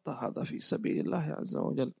فسقطت، هذا في سبيل الله عز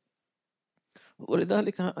وجل.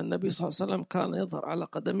 ولذلك النبي صلى الله عليه وسلم كان يظهر على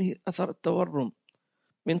قدمه أثر التورم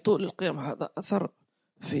من طول القيام، هذا أثر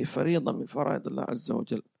في فريضة من فرائض الله عز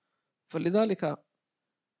وجل. فلذلك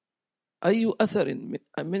أي أثر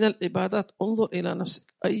من العبادات، انظر إلى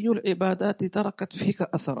نفسك، أي العبادات تركت فيك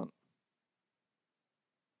أثرا،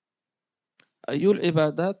 أي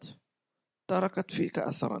العبادات تركت فيك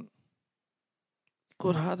أثرا،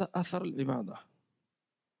 يكون هذا أثر العبادة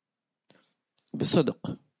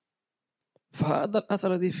بصدق، فهذا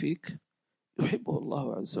الأثر الذي فيك يحبه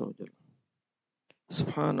الله عز وجل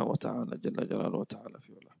سبحانه وتعالى جل جلاله وتعالى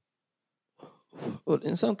في علاه.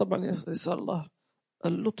 والإنسان طبعا يسأل الله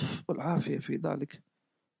اللطف والعافية في ذلك،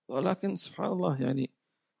 ولكن سبحان الله يعني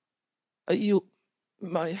أي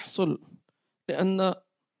ما يحصل، لأن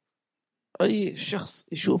أي شخص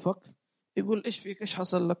يشوفك يقول إيش فيك، إيش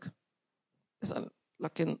حصل لك، يسأل.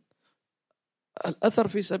 لكن الأثر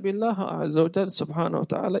في سبيل الله عز وجل سبحانه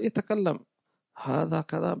وتعالى يتكلم هذا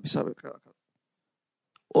كذا بسبب كذا.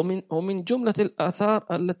 ومن جملة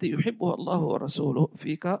الآثار التي يحبها الله ورسوله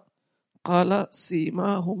فيك، قال: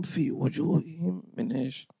 سيماهم في وجوههم من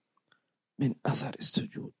إيش؟ من أثر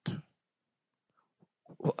السجود.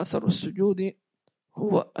 وأثر السجود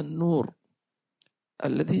هو النور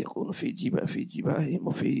الذي يكون في جباههم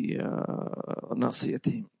وفي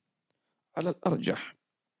ناصيتهم على الأرجح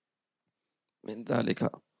من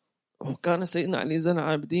ذلك. وكان سيدنا علي زين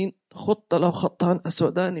العابدين خط له خطان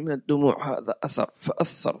أسودان من الدموع، هذا أثر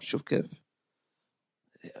فأثر. شوف كيف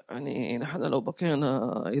يعني نحن لو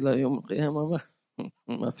بقينا إلى يوم القيامة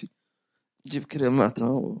ما في، جيب كريمات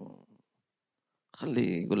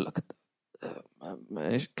خلي يقول لك ما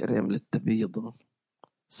إيش كريم للتبيض،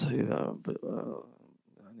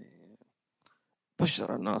 يعني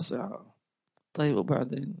بشرة ناصعة، طيب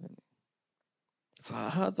وبعدين.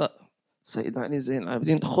 فهذا سيدنا علي زين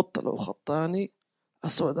العابدين خط له خطان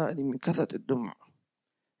أسودان من كثرة الدموع،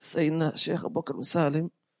 سيدنا الشيخ أبو بكر بن سالم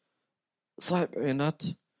صاحب عينات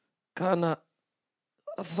كان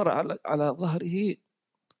أثر على ظهره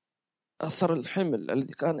أثر الحمل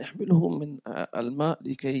الذي كان يحمله من الماء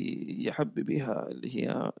لكي يحب بها اللي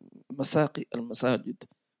هي مساقي المساجد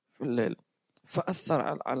في الليل، فأثر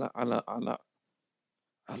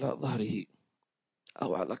على ظهره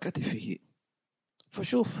أو على كتفه.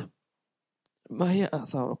 فشوف ما هي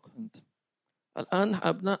آثارك أنت الآن.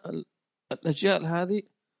 أبناء الأجيال هذه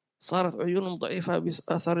صارت عيونهم ضعيفة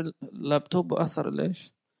بأثر اللابتوب وأثر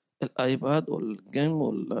ليش الآيباد والجيم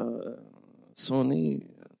والسوني،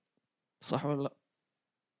 صح ولا لا؟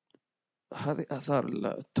 هذه آثار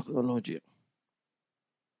التكنولوجيا.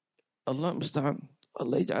 الله المستعان.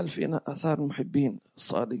 الله يجعل فينا آثار المحبين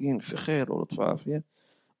الصادقين في خير ولطف وعافية،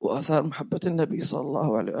 وآثار محبة النبي صلى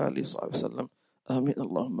الله عليه وآله وصحبه وسلم. آمين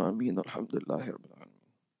اللهم آمين. والحمد لله رب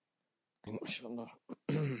العالمين. ما شاء الله.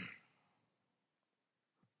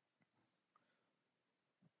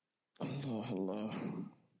 الله الله.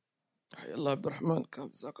 حيا الله عبد الرحمن،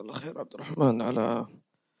 جزاك الله خير عبد الرحمن على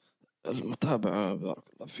المتابعة،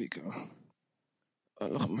 بارك الله فيك.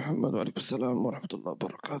 الأخ محمد وعليكم السلام ورحمة الله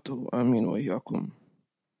وبركاته. آمين وإياكم.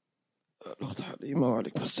 الأخت حليمة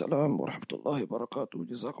وعليكم السلام ورحمة الله وبركاته،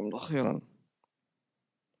 جزاكم الله خيرا.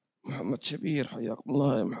 محمد شبير حياكم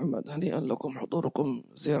الله يا محمد، هنيئا لكم حضوركم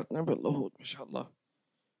زيارة نبي اللاهوت، ما شاء الله،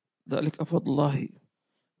 ذلك فضل الله،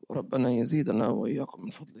 وربنا يزيدنا وإياكم من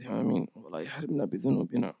فضله آمين، ولا يحرمنا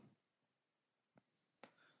بذنوبنا.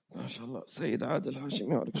 ما شاء الله. سيد عادل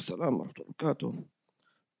هاشمي وعليكم السلام ورحمة الله وبركاته،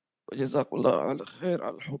 وجزاكم الله على خير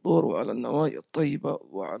على الحضور وعلى النوايا الطيبة،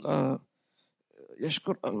 وعلى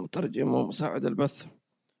يشكر المترجم ومساعد البث،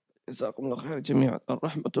 جزاكم الله خير جميعا.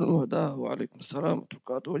 الرحمة المهداة وعليكم السلام ورحمة الله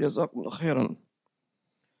وبركاته، وجزاكم الله خيرا.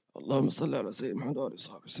 اللهم صل على سيدنا محمد وعلى آله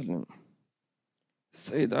وصحبه وسلم.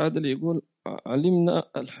 السيد عادل يقول: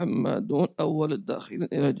 علمنا الحمادون أول الداخلين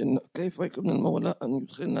إلى الجنة، كيف يكون المولى أن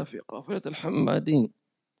يدخلنا في قافلة الحمادين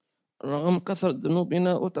رغم كثرة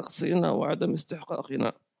ذنوبنا وتقصيرنا وعدم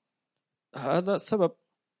استحقاقنا؟ هذا سبب،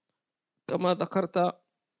 كما ذكرت،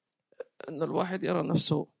 أن الواحد يرى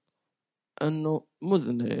نفسه أنه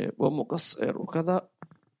مذنب ومقصر وكذا،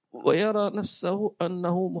 ويرى نفسه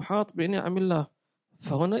أنه محاط بنعم الله،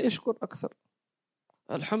 فهنا يشكر أكثر.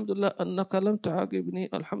 الحمد لله أنك لم تعاقبني،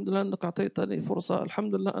 الحمد لله أنك أعطيتني فرصة،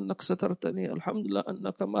 الحمد لله أنك سترتني، الحمد لله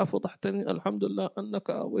أنك ما فضحتني، الحمد لله أنك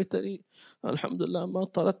آويتني، الحمد لله ما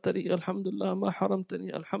طردتني، الحمد لله ما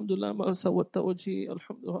حرمتني، الحمد لله ما سودت وجهي،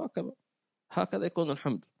 الحمد لله. هكذا يكون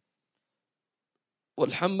الحمد.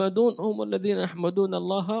 والحمادون هم الذين يحمدون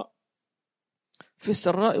الله في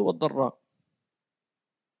السراء والضراء،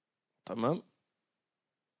 تمام،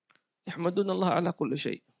 يحمدون الله على كل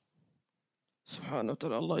شيء سبحانه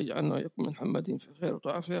وتعالى. الله يجعلنا ويكون من الحمادين في خير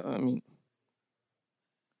وعافية آمين.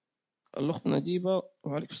 الأخت نجيبة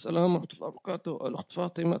وعليكم السلام ورحمة الله وبركاته. الأخت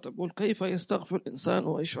فاطمة تقول: كيف يستغفر الإنسان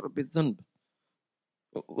ويشعر بالذنب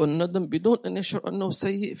والندم بدون أن يشعر أنه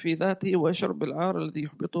سيء في ذاته، ويشعر بالعار الذي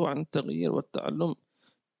يحبطه عن التغيير والتعلم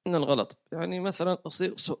من الغلط؟ يعني مثلا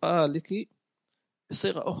أصيغ سؤالك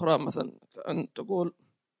بصيغة أخرى، مثلا كأن تقول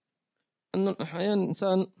أن أحيانا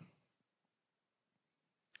الإنسان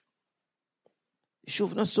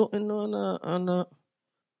يشوف نفسه أنه أنا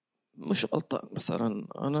مش غلطان، مثلا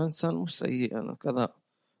أنا إنسان مش سيء، أنا كذا،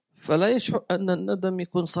 فلا يشعر أن الندم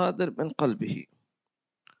يكون صادر من قلبه،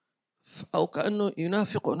 أو كأنه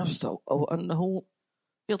ينافق نفسه، أو أنه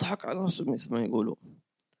يضحك على نفسه مثل ما يقولوا.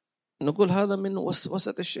 نقول هذا من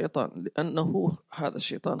وسوسة الشيطان، لأنه هذا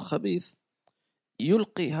الشيطان خبيث،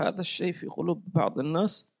 يلقي هذا الشيء في قلوب بعض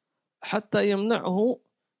الناس حتى يمنعه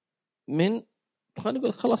من، خلينا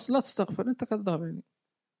نقول خلاص لا تستغفر أنت كذاب. يعني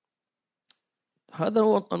هذا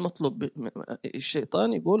هو المطلوب.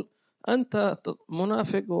 الشيطان يقول أنت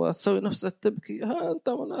منافق وتسوي نفسك تبكي، أنت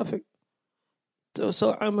منافق،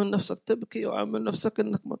 تسوي عامل نفسك تبكي وعامل نفسك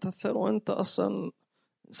أنك متأثر، وأنت أصلا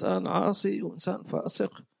إنسان عاصي وإنسان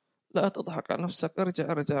فاسق، لا تضحك على نفسك،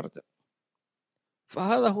 ارجع ارجع ارجع.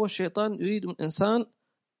 فهذا هو الشيطان يريد من الإنسان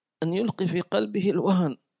أن يلقي في قلبه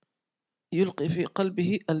الوهن، يلقي في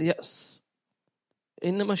قلبه اليأس.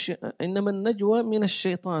 إنما النجوى من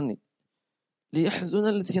الشيطان ليحزن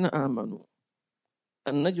الذين آمنوا.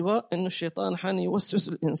 النجوى إن الشيطان حان يوسوس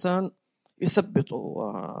الإنسان، يثبطه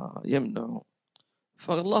ويمنعه.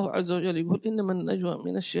 فالله عز وجل يقول: إنما النجوى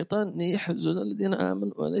من الشيطان ليحزن الذين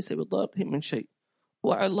آمنوا وليس بضارهم من شيء،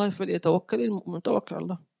 وعلى الله فليتوكل المؤمن. توكل على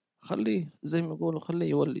الله، خليه زي ما يقولوا، خليه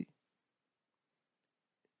يولي،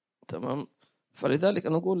 تمام. فلذلك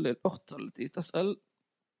أنا أقول للأخت التي تسأل: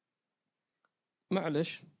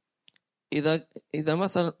 معلش، إذا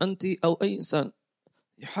مثلا أنت أو أي إنسان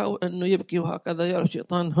يحاول أنه يبكي وهكذا، يا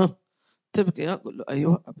الشيطان ها تبكي، أقول له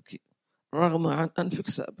أيوه أبكي، رغم عن أنفك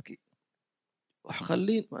سأبكي.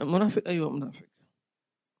 وخلين منافق، أيوه منافق،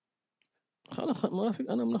 خلاص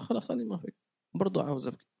منافق أنا من خلاص خلي منافق برضو عاوز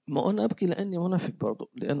أبكي، ما أنا أبكي لأني منافق برضو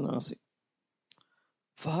لأن عاصي.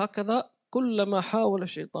 فهكذا كلما حاول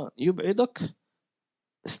الشيطان يبعدك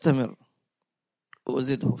استمر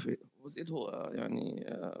وزده فيه، وزده يعني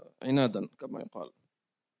عنادا كما يقال.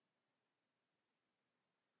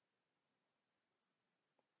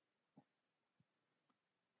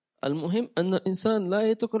 المهم أن الإنسان لا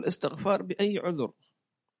يترك الاستغفار بأي عذر،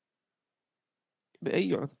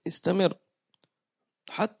 بأي عذر استمر،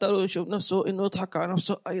 حتى لو يشوف نفسه إنه يضحك على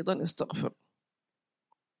نفسه أيضا استغفر.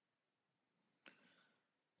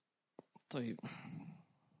 طيب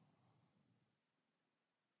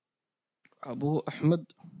أبو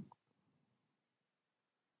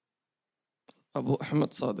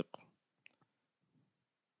أحمد صادق،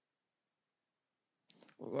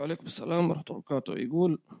 وعليكم السلام ورحمة الله وبركاته،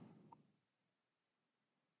 يقول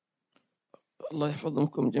الله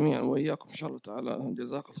يحفظكم جميعا وإياكم إن شاء الله تعالى،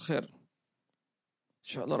 جزاك الخير، إن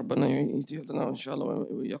شاء الله ربنا يجعلنا إن شاء الله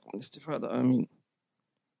وإياكم الاستفادة، آمين.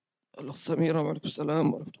 الأخت سميرة، وعليكم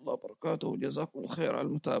السلام ورحمة الله وبركاته، وجزاكم الخير على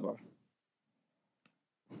المتابعة،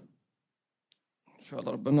 إن شاء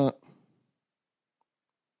الله ربنا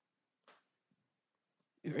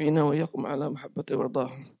يعيننا وإياكم على محبته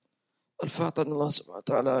ورضاه. الفاتن الله سبحانه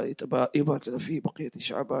وتعالى يبارك في بقية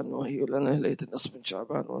شعبان، وهي لنا ليلة نصف من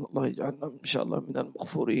شعبان، والله يجعلنا إن شاء الله من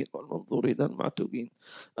المغفورين والمنظورين المعتوقين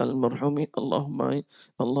المرحومين.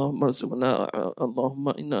 اللهم ارزقنا، اللهم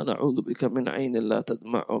إنا نعوذ بك من عين لا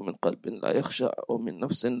تدمع، ومن قلب لا يخشع،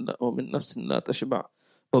 ومن نفس لا تشبع،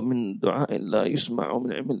 ومن دعاء لا يسمع،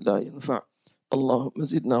 ومن علم لا ينفع. اللهم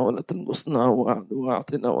زدنا ولا تنقصنا،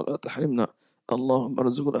 واعطنا ولا تحرمنا. اللهم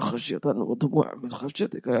ارزقنا خشية ودموع من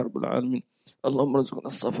خشيتك يا رب العالمين. اللهم ارزقنا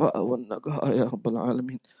الصفاء والنقاء يا رب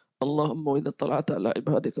العالمين. اللهم وإذا اطلعت على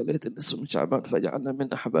عبادك ليلة النصف من شعبان فاجعلنا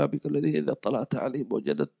من أحبابك الذين إذا اطلعت عليهم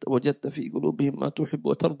وجدت في قلوبهم ما تحب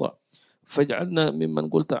وترضى، فاجعلنا ممن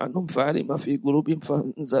قلت عنهم فعل ما في قلوبهم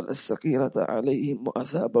فانزل السكينة عليهم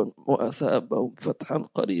وأثابهم فتحا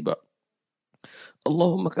قريبا.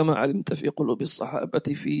 اللهم كما علمت في قلوب الصحابة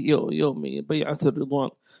في يوم بيعة الرضوان،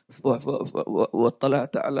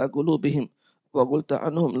 واطلعت على قلوبهم وقلت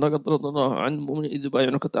عنهم لقد رضي الله عن المؤمنين إذ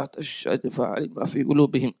يبايعونك تحت الشجرة فعلم ما في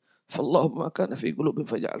قلوبهم. فاللهم ما كان في قلوبهم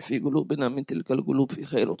فاجعل في قلوبنا من تلك القلوب في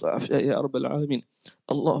خير وعافية يا رب العالمين.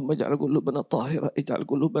 اللهم اجعل قلوبنا طاهرة، اجعل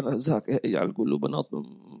قلوبنا زاكية، اجعل قلوبنا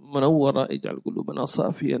منورة، اجعل قلوبنا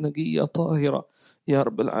صافية نقية طاهرة يا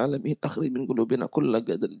رب العالمين. أخرج من قلوبنا كل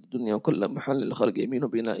قدر الدنيا وكل محل الخلق يمين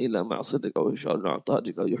بنا إلى معصيتك أو إشار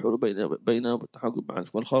عطاجك أو يحول بيننا وبالتحقق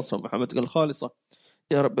معك الخاصة ومحبتك الخالصة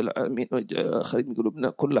يا رب العالمين. أخرج من قلوبنا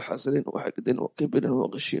كل حسد وحقد وكبر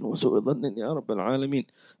وغش وسوء ظن يا رب العالمين.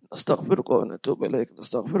 نستغفرك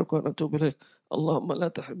ونتوب إليك. اللهم لا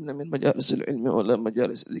تحرمنا من مجالس العلم ولا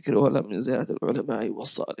مجالس الذكر ولا من زيارة العلماء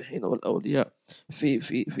والصالحين والأولياء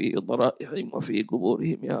في ضرائحهم وفي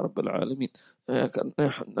قبورهم يا رب العالمين. يا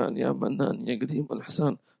حنان يا منان يا قديم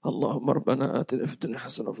الإحسان. اللهم ربنا آتنا في الدنيا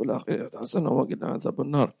حسنة وفي الآخرة حسنة وقنا عذاب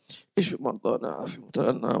النار. اشف مرضانا، عاف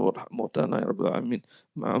مبتلانا، وارحم موتانا يا رب العالمين،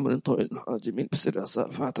 مع عمر طويل جميل بسر أساء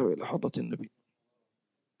الفاتحة إلى حضرة النبي.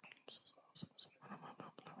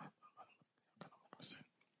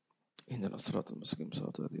 إن الصراط المستقيم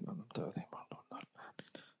صراط الذين أنعمت عليهم غير المغضوب عليهم.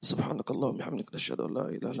 سبحانك اللهم وبحمدك نشهد أن لا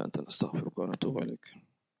إله إلا أنت نستغفرك ونتوب إليك.